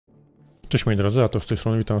Cześć moi drodzy, a to z tej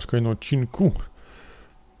strony witam w kolejnym odcinku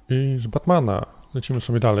i z Batmana. Lecimy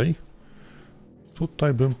sobie dalej.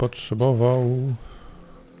 Tutaj bym potrzebował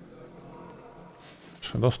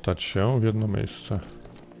przedostać się w jedno miejsce.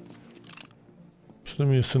 Przy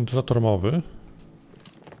tym jest syntezator mowy.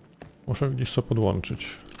 Muszę gdzieś sobie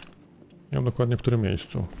podłączyć. Nie wiem dokładnie w którym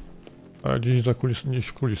miejscu, ale gdzieś gdzieś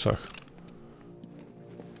w kulisach.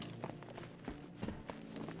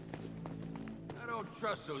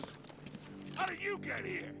 How did you get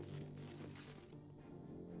here?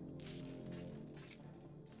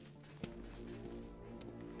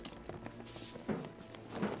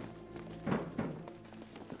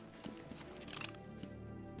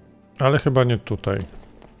 Ale chyba nie tutaj.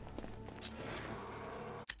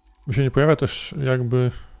 Mi się nie pojawia też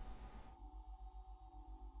jakby...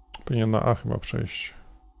 Powinien na A chyba przejść.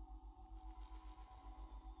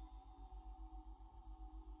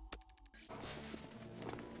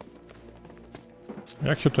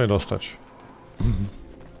 Jak się tutaj dostać?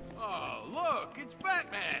 Oh, look, it's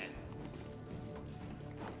Batman.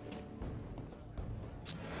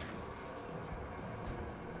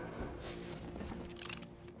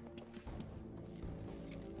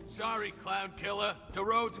 Sorry, clown killer. The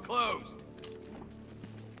road's closed.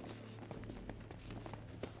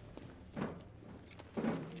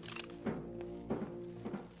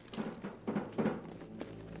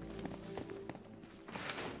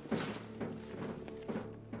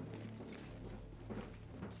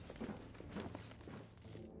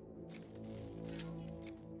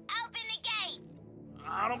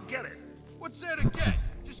 I don't get it. What's there to get?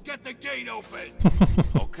 Just get the gate open.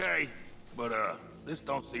 Okay, but this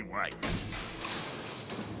don't seem right.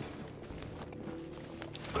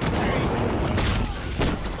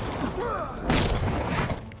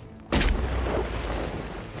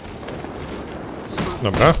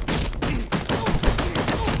 Dobra.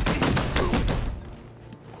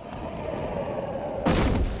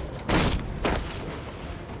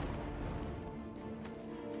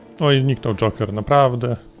 Oj, zniknął Joker,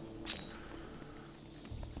 naprawdę.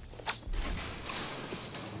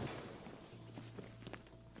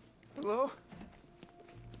 Hello?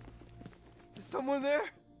 Is someone there?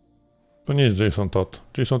 To nie jest Jason Todd.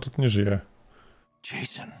 Jason Todd nie żyje.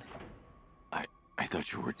 Jason, I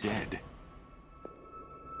thought you were dead.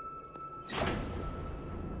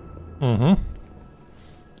 Mhm.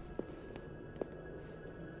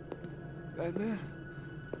 Batman?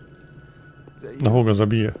 Is that you? Znowu go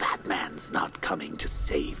zabije. Batman's not coming to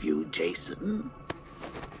save you, Jason.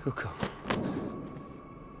 He'll come.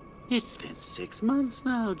 It's been 6 months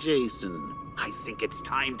now, Jason. I think it's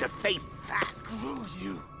time to face that. Screw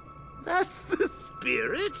you. That's the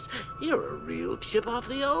spirit. You're a real chip off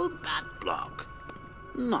the old bat block.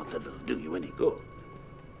 Not that it'll do you any good.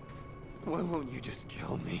 Why won't you just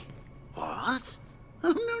kill me? What?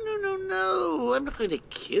 Oh, no. I'm not going to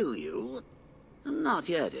kill you. Not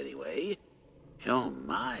yet, anyway. You're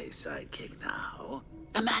my sidekick now.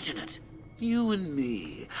 Imagine it. You and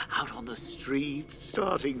me, out on the streets,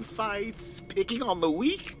 starting fights, picking on the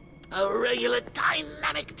weak. A regular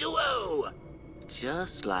dynamic duo.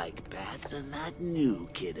 Just like Bats and that new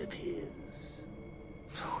kid of his.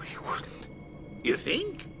 No, he wouldn't. You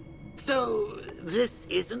think? So, this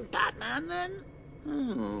isn't Batman, then?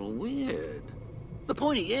 Oh, weird. The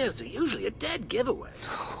pointy ears are usually a dead giveaway.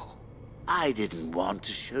 I didn't want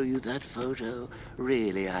to show you that photo.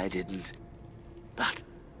 Really, I didn't. But,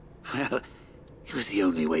 well, it was the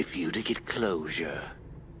only way for you to get closure.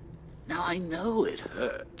 Now, I know it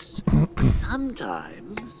hurts, but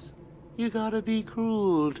sometimes you gotta be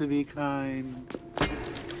cruel to be kind.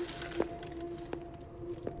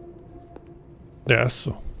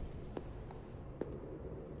 Jezu.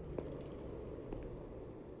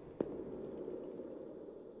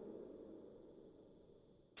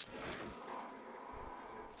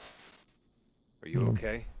 Are you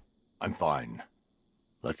okay? I'm fine.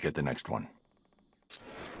 Let's get the next one.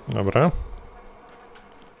 Dobra.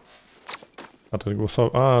 A ten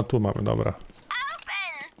głosowy... A, tu mamy, dobra.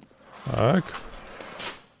 Tak.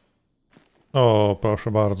 O,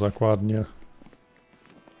 proszę bardzo, jak ładnie.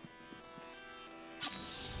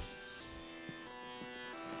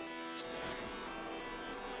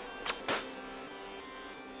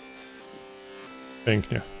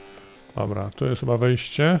 Pięknie. Dobra, tu jest chyba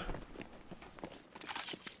wejście.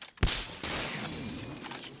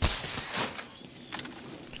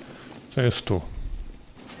 Co jest tu?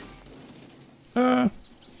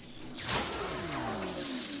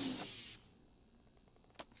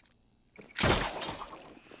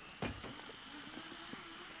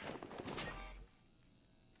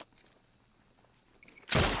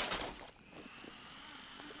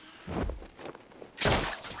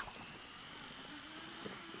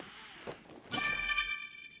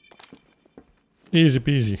 Easy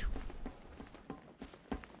peasy.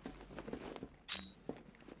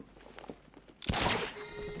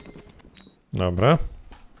 Dobra.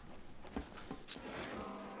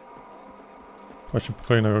 Chodźmy po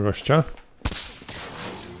kolejnego gościa.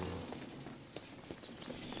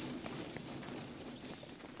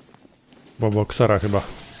 Bo boksera chyba.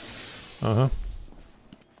 Aha.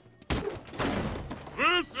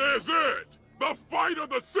 This is it! The fight of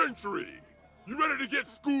the century! You ready to get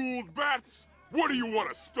schooled, bats? What do you want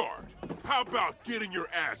to start? How about getting your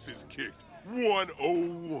asses kicked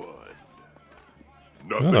 101?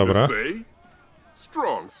 Nothing dobra. to say?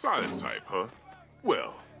 Strong silent type, huh?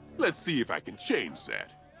 Well, let's see if I can change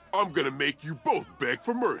that. I'm gonna make you both beg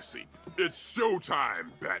for mercy. It's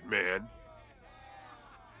showtime, Batman.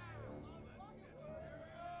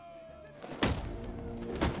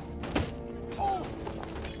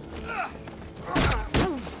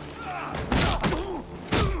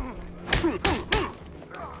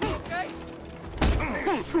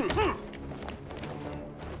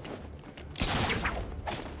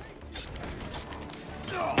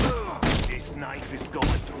 This knife is going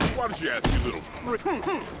through. Why don't you ask your little frick?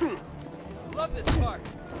 Love this part.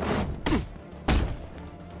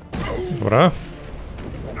 Dobra.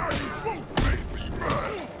 Now you both may be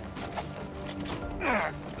mine.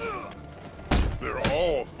 They're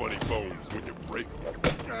all funny bones when you break them.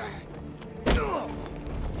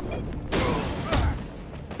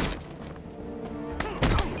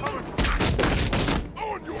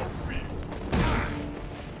 On your feet.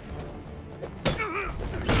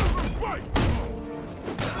 Fight.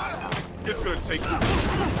 It's gonna take you.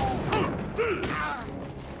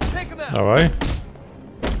 Take him out. Dawaj.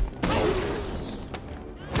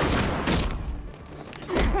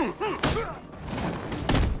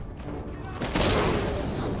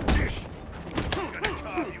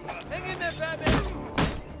 Hang in there, Batman.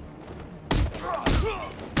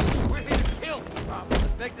 We're here to kill.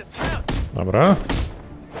 Let's make this count. Dobra.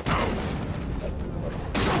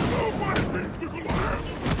 Nobody beats the Goliath.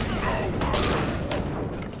 Nobody.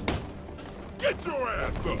 Get your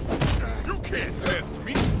ass up. You can't test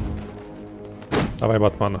me. Dawaj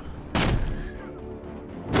Batman.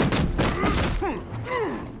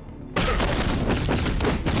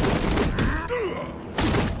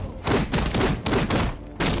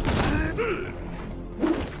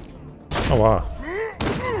 Oła.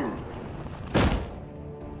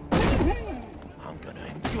 I'm gonna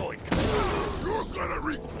enjoy it. You're gonna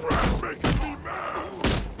regret making me mad.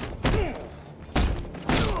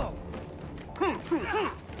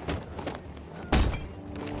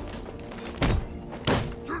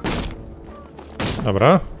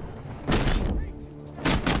 Dobra.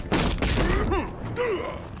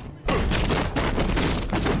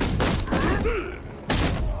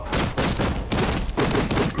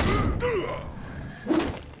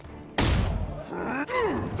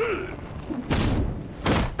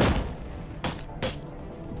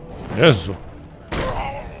 Jezu.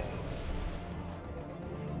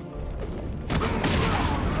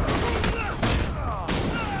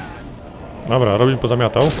 Dobra, Robin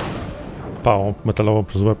pozamiatał. Pałą metalową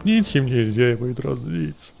przez łeb. Nic się nie dzieje, moi drodzy,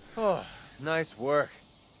 nic. Oh, nice work.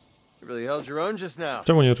 You really held your own just now.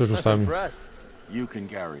 Czemu nie czujesz I'm ustami? impressed. You can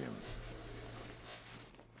carry him.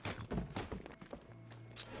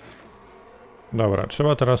 Dobra,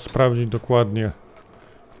 trzeba teraz sprawdzić dokładnie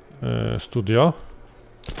studio.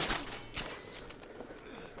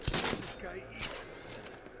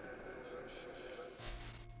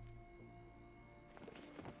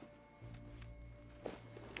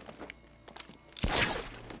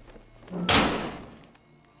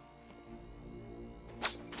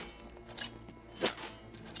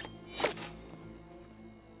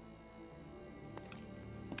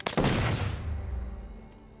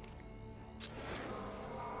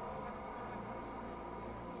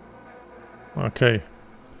 Okej.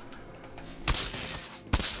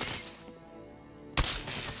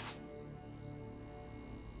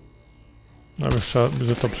 Najpierw trzeba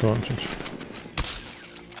będzie to przyłączyć.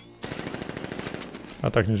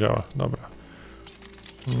 A tak nie działa, dobra.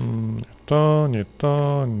 Nie to, nie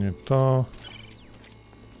to, nie to.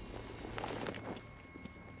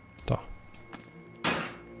 To.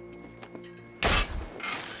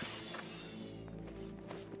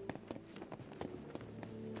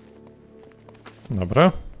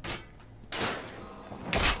 Dobra.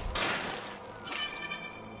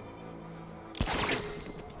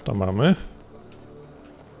 To mamy.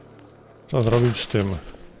 Co zrobić z tym?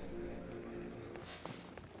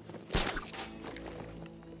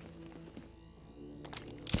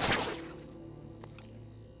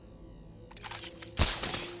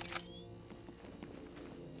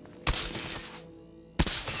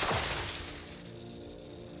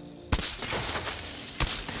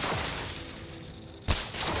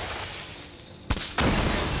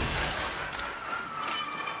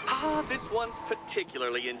 This one's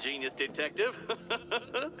particularly ingenious, detective.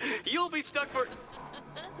 You'll be stuck for...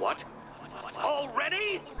 What?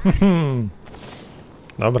 Already?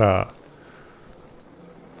 Dobra.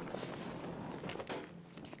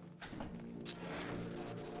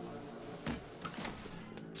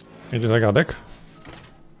 Jedzie zagadek.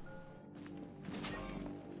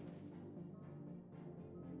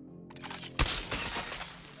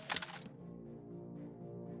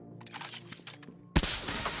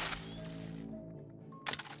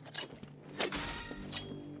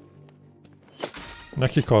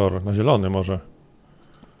 Jaki kolor? Na zielony może.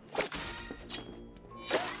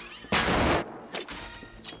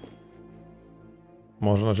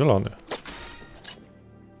 Może na zielony.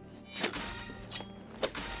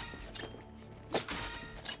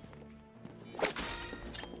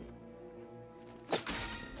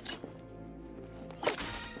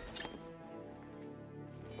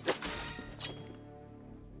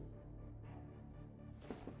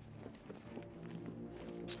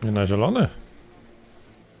 Nie na zielony?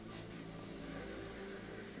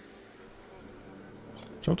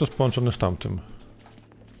 Czemu to jest połączone z tamtym?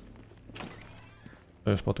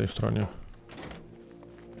 To jest po tej stronie.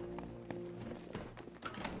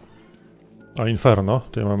 A Inferno,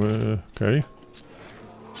 tutaj mamy... okej.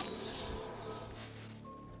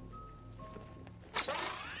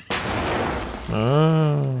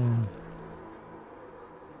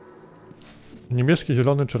 Niebieski,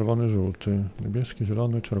 zielony, czerwony, żółty. Niebieski,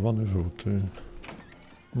 zielony, czerwony, żółty.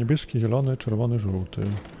 Niebieski, zielony, czerwony, żółty.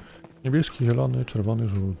 Niebieski, zielony, czerwony,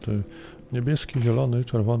 żółty. Niebieski, zielony,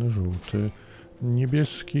 czerwony, żółty.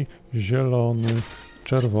 Niebieski, zielony,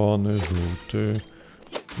 czerwony, żółty.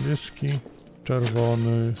 Niebieski,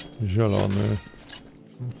 czerwony, zielony,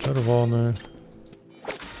 czerwony.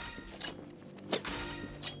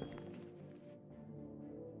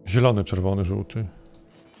 Zielony, czerwony, żółty.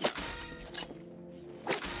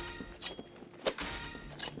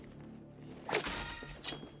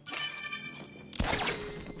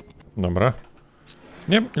 Dobra.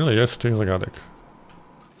 Nie wiem, ile jest tych zagadek.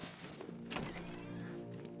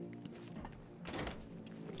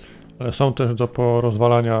 Ale są też do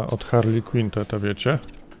porozwalania od Harley Quinn, te wiecie.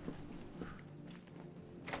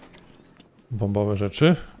 Bombowe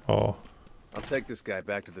rzeczy. O. I'll take this guy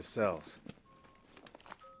back to the cells.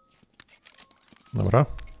 Dobra.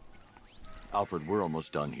 Alfred, we're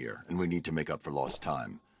almost done here, and we need to make up for lost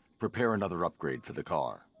time. Prepare another upgrade for the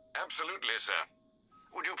car. Absolutely, sir.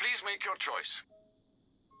 Would you please make your choice?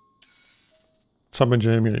 Co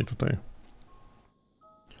będziemy mieli tutaj?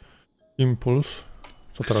 Impuls.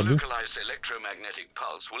 Co to This robi? localized electromagnetic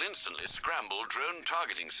pulse will instantly scramble drone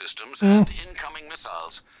targeting systems and incoming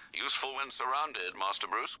missiles. Useful when surrounded, Master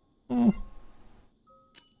Bruce.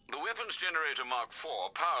 The weapons generator Mark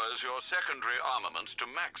IV powers your secondary armaments to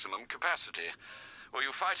maximum capacity. Were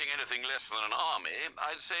you fighting anything less than an army,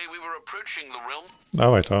 I'd say we were approaching the realm.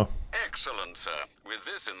 Dawaj to. Excellent, sir. With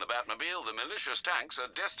this in the Batmobile, the malicious tanks are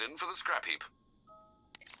destined for the scrap heap.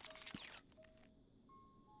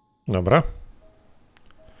 Dobra.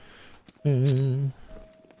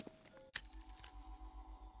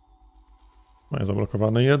 Jest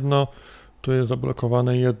zablokowane jedno. Tu jest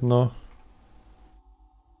zablokowane jedno.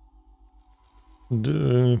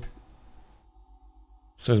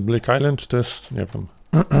 To jest Blake Island, czy to jest... nie wiem.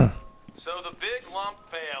 So the big lump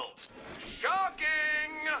failed.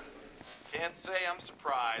 Shocking! Can't say I'm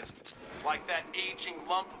surprised. Like that aging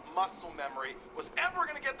lump of muscle memory was ever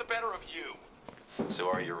gonna get the better of you.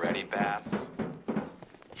 So are you ready, Bats?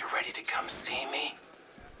 You ready to come see me?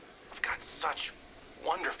 I've got such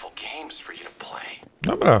wonderful games for you to play.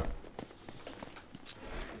 Dobra.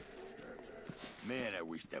 Man, I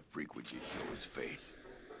wish that freak would just show his face.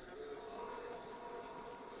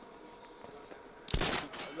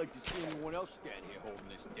 I'd like to see anyone else stand here holding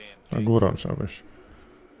this damn Na górę trzeba wejść.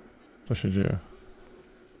 Co się dzieje?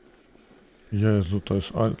 Jezu, to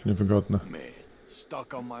jest niewygodne. Man,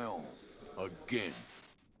 stuck on my own. Again.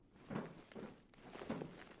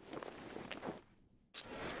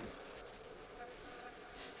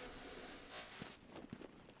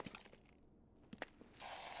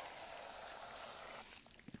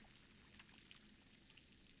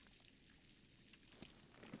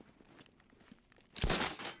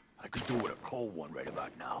 I could do with a cold one right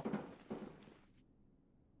about now.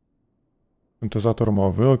 Syntezator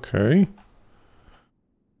mowy, okej.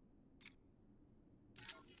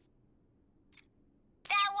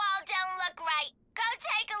 That wall don't look right. Go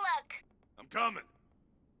take a look. I'm coming.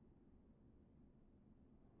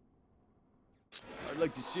 I'd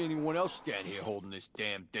like to see anyone else stand here holding this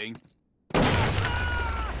damn thing.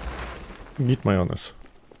 Git majonez.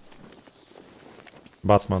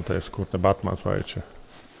 Batman to jest, kurde, Batman, słuchajcie.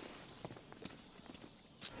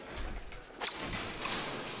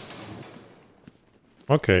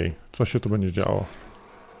 Okej, co się tu będzie działo?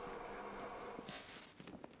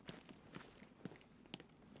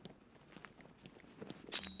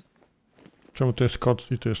 Czemu to jest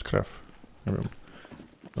koc i to jest krew? Nie wiem.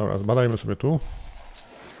 Dobra, zbadajmy sobie tu.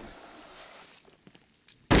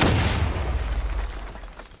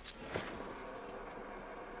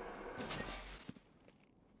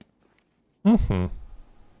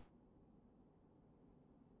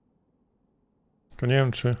 Tylko nie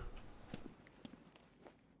wiem, czy...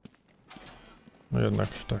 No jednak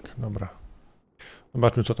tak, dobra.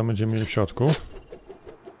 Zobaczmy, co tam będziemy mieli w środku.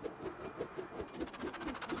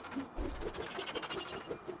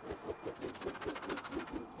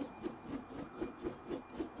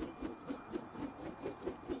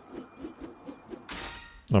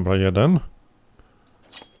 Dobra, jeden.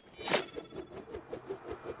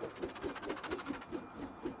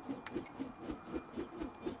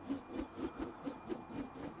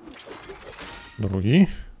 Drugi.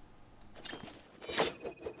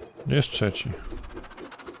 Jest trzeci.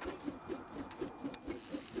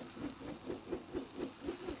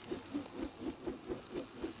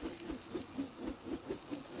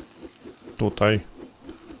 Tutaj.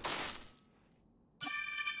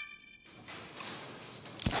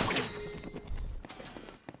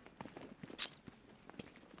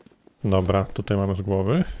 Dobra, tutaj mamy z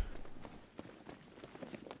głowy.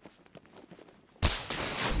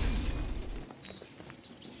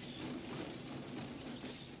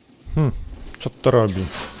 Co to robi?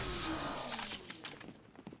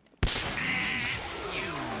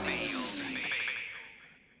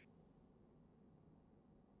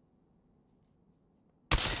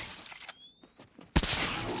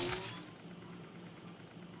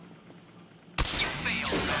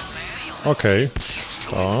 Okej.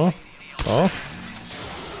 To.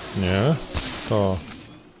 Nie. To.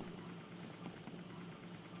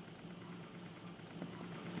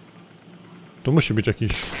 Tu musi być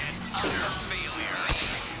jakiś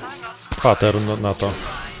pattern na to.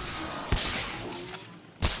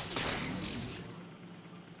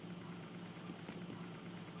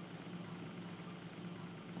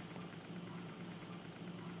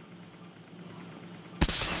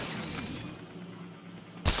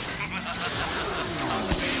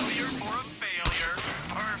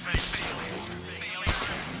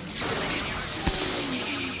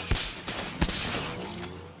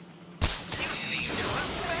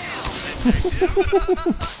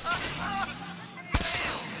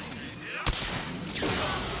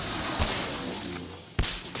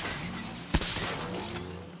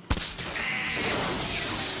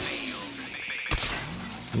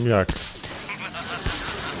 Jak?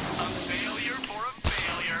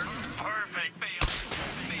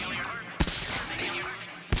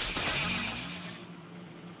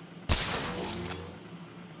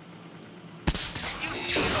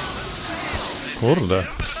 Kurde.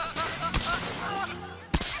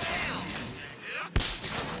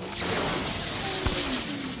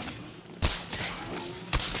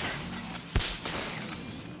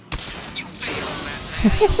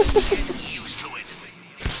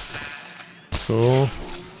 Tu.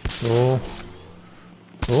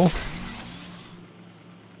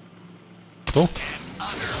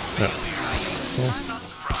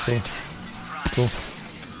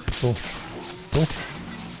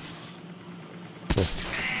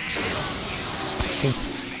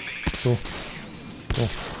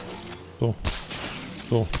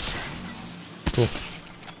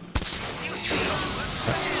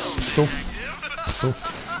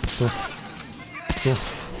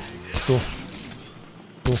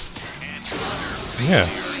 Nie.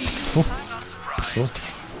 Nie.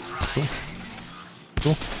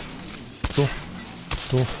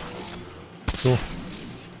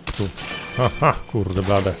 Tu. Aha, kurde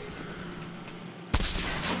blade.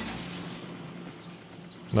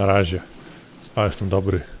 Na razie. A, jestem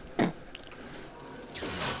dobry.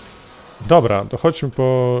 Dobra, to chodźmy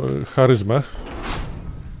po charyzmę.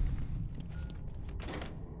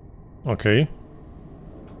 Okej.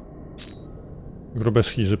 Grube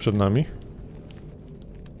schizy przed nami.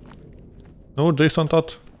 No, Jason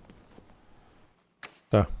Todd.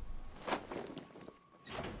 Tak.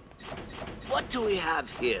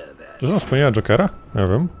 To są wspomnienia Jokera? Nie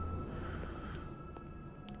wiem.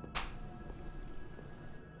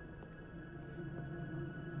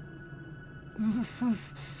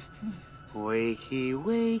 Wakey,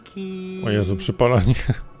 wakey. O Jezu, przypalanie.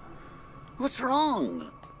 What's wrong?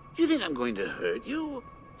 You think I'm going to hurt you?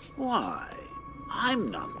 Why?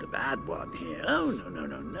 I'm not the bad one here. Oh,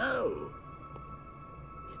 no.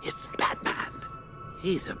 It's Batman.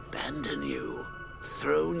 He's abandoned you,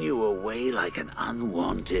 thrown you away like an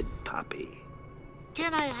unwanted puppy.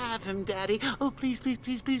 Can I have him, Daddy? Oh, please, please,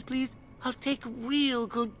 please, please, please. I'll take real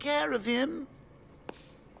good care of him.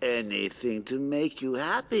 Anything to make you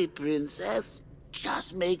happy, Princess.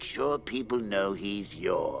 Just make sure people know he's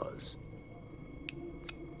yours.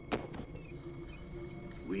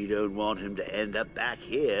 We don't want him to end up back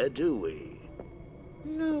here, do we?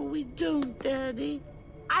 No, we don't, Daddy.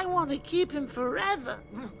 I want to keep him forever.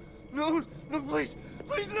 No, no, please,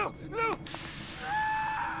 please, no, no!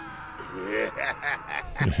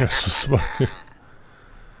 Jezus Maria.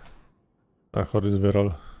 A chory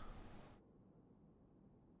zwyrol.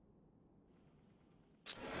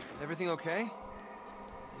 Everything okay?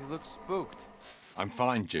 You look spooked. I'm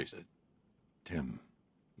fine, Jason. Tim.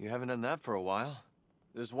 You haven't done that for a while.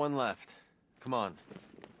 There's one left. Come on.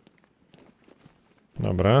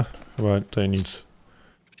 Dobra, chyba tutaj nic.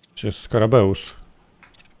 Jest skarabeusz.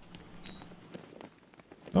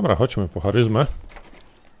 Dobra, chodźmy po charyzmę.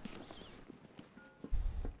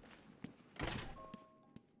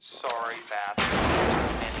 Sorry, Bat.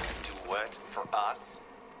 Just planning to do what for us?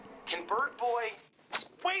 Can Bird Boy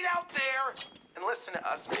wait out there and listen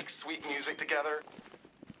to us make sweet music together?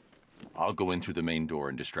 I'll go in through the main door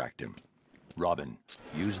and distract him. Robin,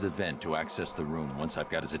 use the vent to access the room once I've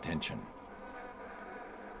got his attention.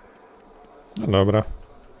 No dobra.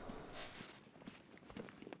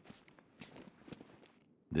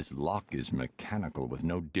 This lock is mechanical with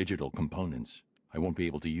no digital components. I won't be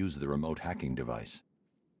able to use the remote hacking device.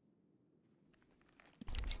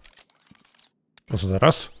 To co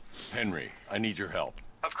teraz? Henry, I need your help.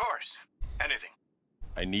 Of course. Anything.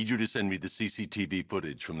 I need you to send me the CCTV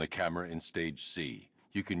footage from the camera in Stage C.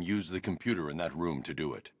 You can use the computer in that room to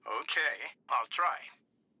do it. Okay, I'll try.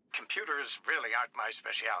 Computers really aren't my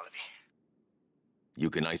specialty. You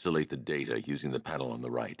can isolate the data using the panel on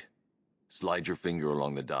the right. Slide your finger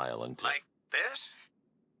along the dial until... Like this?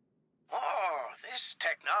 Oh, this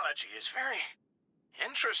technology is very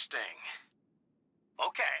interesting.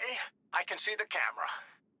 Okay, I can see the camera.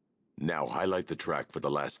 Now highlight the track for the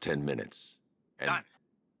last 10 minutes. And Done.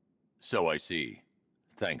 So I see.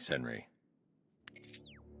 Thanks, Henry.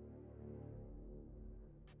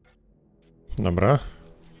 Dobra.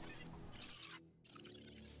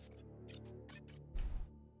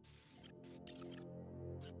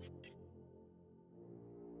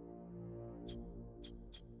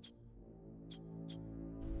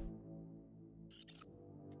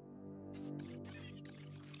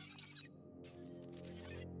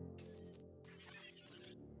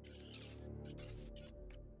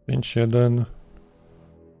 Pięć, jeden.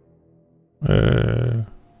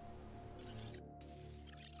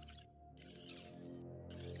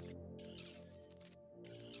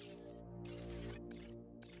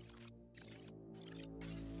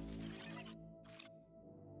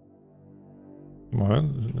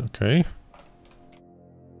 Moment, okej.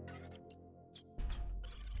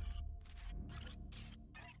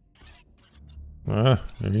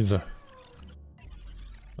 Nie widzę.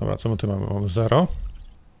 Dobra, co my tu mamy? Mamy 0.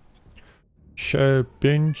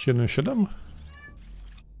 5, 1, 7.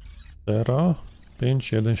 0,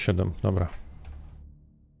 5, 1, 7. Dobra.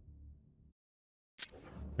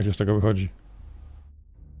 Jak się z tego wychodzi?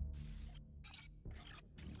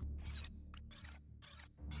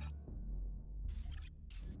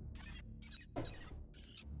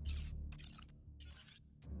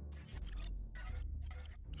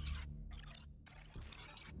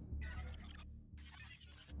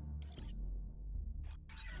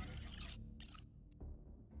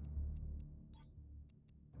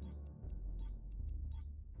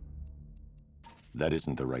 That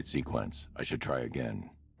isn't the right sequence. I should try again.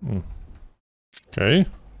 Okej.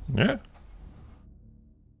 Nie?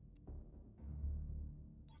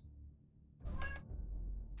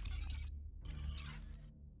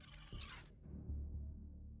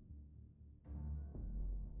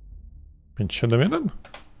 Pięć, 7, 1?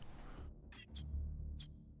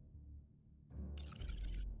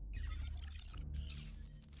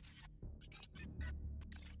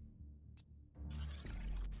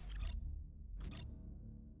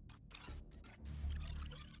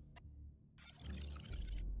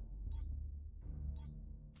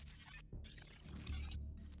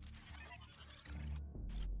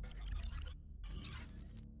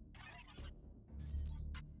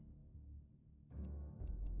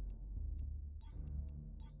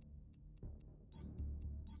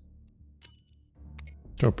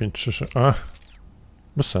 To 5, 3, 6. A,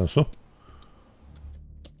 bez sensu.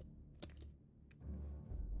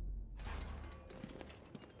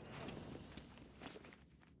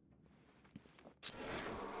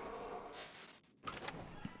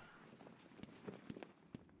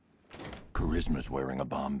 Charisma's wearing a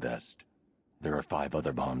bomb vest. There are 5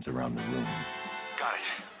 other bombs around the room. Got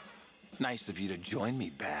it. Nice of you to join me,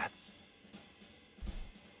 Bats.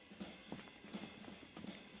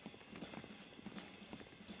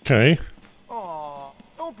 Okay. Aw,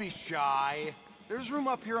 don't be shy. There's room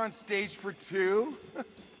up here on stage for 2.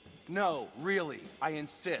 No, really, I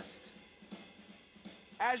insist.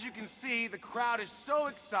 As you can see, the crowd is so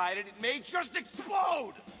excited it may just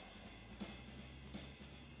explode!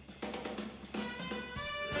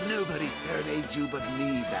 Nobody serenades you but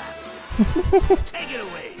me, Bat. Take it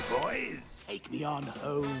away, boys. Take me on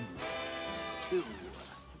home to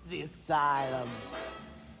the asylum.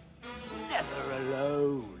 Never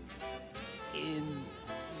alone in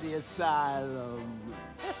the asylum.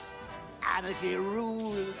 Anarchy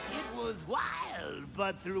ruled, it was wild,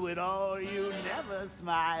 but through it all you never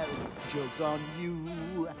smiled. Joke's on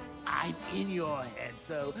you, I'm in your head,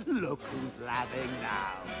 so look who's laughing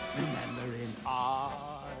now. Remember in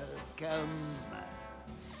Arkham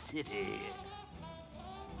City,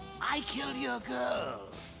 I killed your girl,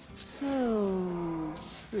 so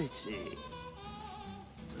pretty.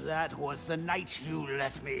 That was the night you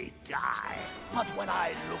let me die. But when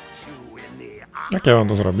I looked you in the eye, Jak ja mam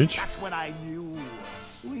to zrobić? that's when I knew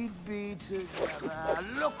we'd be together.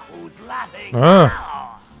 Look who's laughing Ah.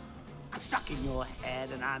 now. I'm stuck in your head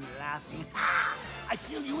and I'm laughing. Ah, I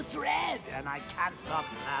feel you with dread and I can't stop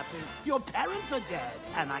laughing. Your parents are dead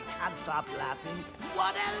and I can't stop laughing.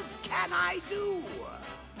 What else can I do?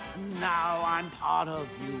 Now I'm part of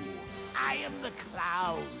you. I am the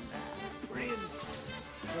clown, prince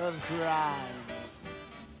of crime.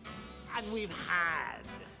 And we've had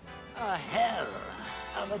a hell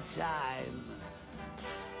of a time.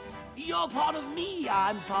 You're part of me,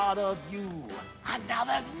 I'm part of you. And now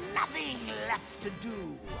there's nothing left to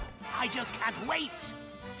do. I just can't wait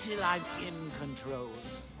till I'm in control.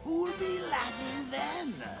 Who'll be laughing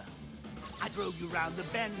then? I drove you round the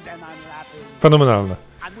bend and I'm laughing. Fenomenalne.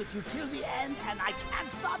 I'm with you till the end and I can't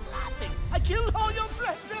stop laughing. I killed all your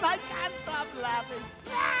friends and I can't stop laughing.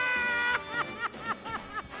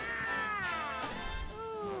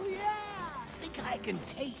 Oh yeah, I think I can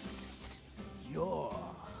taste your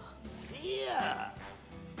fear.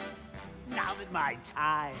 Now that my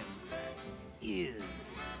time is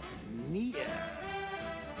near,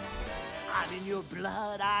 I'm in your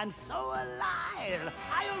blood, I'm so alive.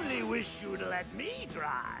 I only wish you'd let me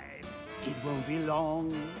drive. It won't be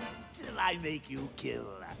long till I make you kill.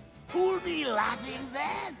 Who'll be laughing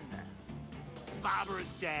then? Barbara's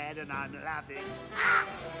dead and I'm laughing. Ah!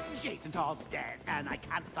 Jason Todd's dead and I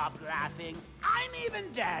can't stop laughing. I'm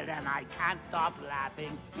even dead and I can't stop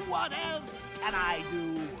laughing. What else can I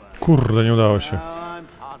do? Kurde, nie udało się. Now I'm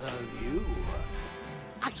part of you.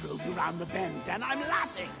 I drove you round the bend and I'm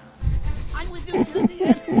laughing. I'm with you till the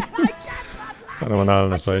end and I can't stop laughing.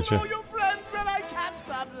 Fenomenalne, I killed słuchajcie. all your friends and I can't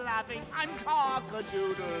stop laughing. I'm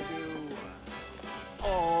cock-a-doodle-doo.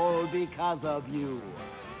 All because of you.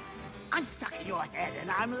 I'm stuck in your head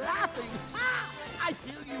and I'm laughing. Ah, I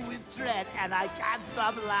fill you with dread and I can't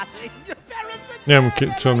stop laughing. Your parents are Nie wiem,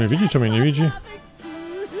 dead czy on mnie widzi, czy mnie nie widzi.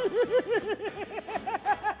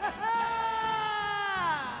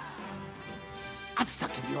 I'm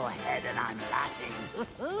stuck in your head and I'm laughing.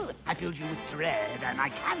 I filled you with dread and I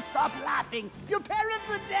can't stop laughing. Your parents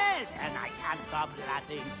are dead and I can't stop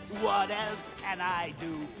laughing. What else can I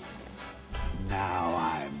do? Now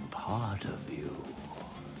I'm part of you.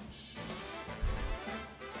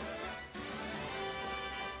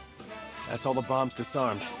 That's all the bombs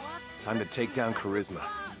disarmed. Time to take down Charisma.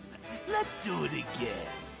 Let's do it again.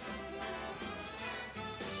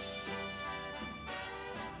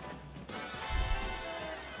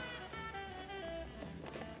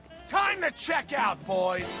 Time to check out,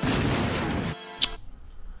 boys!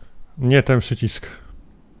 Nie ten przycisk.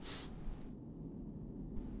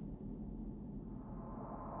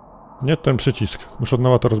 Nie ten przycisk. Muszę od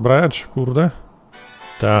nowa to rozbrajać? Kurde.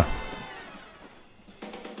 Ta.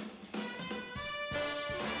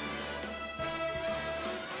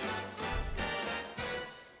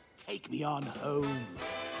 Take me on home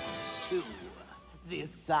to the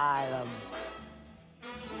asylum.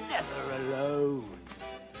 Never alone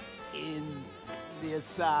in the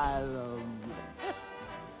asylum.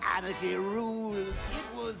 Anarchy ruled,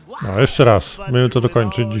 it was wild. No, jeszcze raz. Mamy to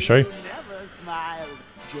dokończyć dzisiaj. Never smiled.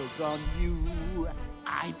 Joke's on you.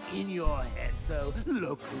 I'm in your head, so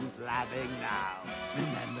look who's laughing now.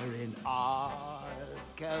 Remember in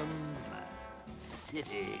Arkham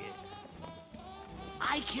City,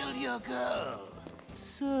 I killed your girl.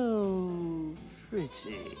 So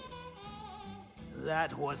pretty.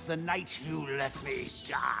 That was the night you let me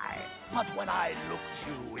die. But when I looked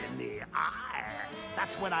you in the eye,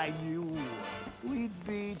 that's when I knew we'd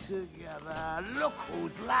be together. Look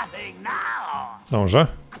who's laughing now. Dobrze.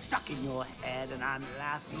 I'm stuck in your head and I'm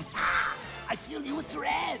laughing. Ah, I fill you with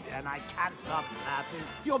dread and I can't stop laughing.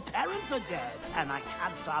 Your parents are dead and I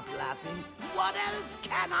can't stop laughing. What else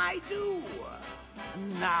can I do?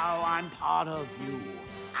 Now I'm part of you.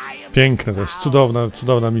 I am Piękne, to jest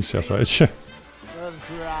cudowna misja, słuchajcie. of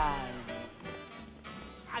crime.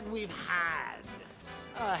 And we've had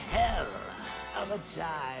a hell of a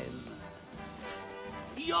time.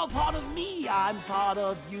 You're part of me, I'm part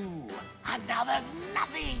of you. And now there's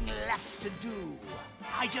nothing left to do.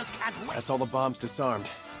 I just can't wait. That's all the bombs disarmed.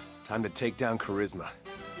 Time to take down Charisma.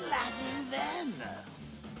 Laughing then.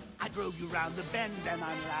 I drove you round the bend and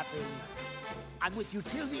I'm laughing. I'm with you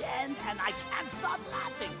till the end and I can't stop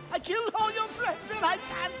laughing. I killed all your friends and I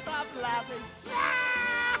can't stop laughing.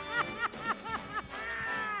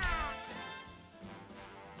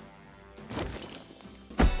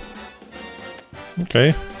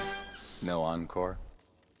 Okej. No encore?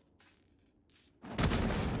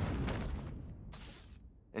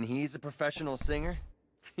 And he's a professional singer?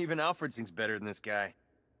 Even Alfred sings better than this guy.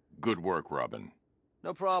 Good work, Robin.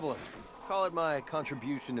 No problem. Call it my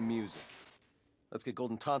contribution to music. Let's get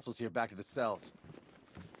Golden Tonsils here back to the cells.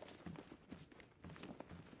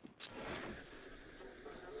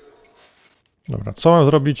 Dobra, co mam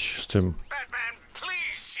zrobić z tym? Batman,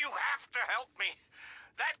 please, you have to help me.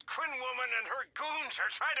 That Quinn woman and her goons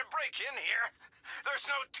are trying to break in here. There's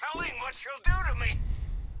no telling what she'll do to me.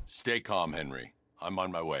 Stay calm, Henry. I'm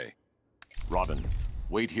on my way. Robin,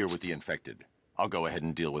 wait here with the infected. I'll go ahead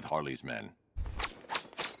and deal with Harley's men.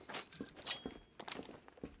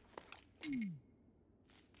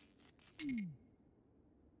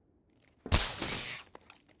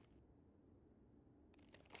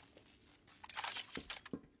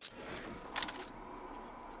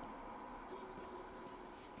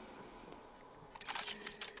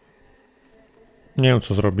 Nie wiem,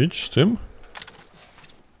 co zrobić z tym.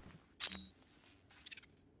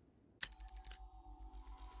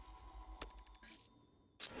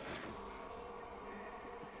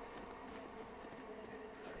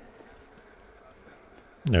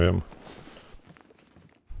 Nie wiem.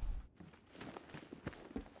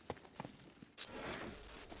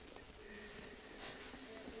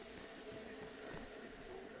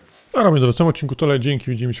 A robię do następnego odcinku tyle.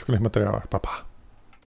 Dzięki, widzimy się w kolejnych materiałach. Pa, pa.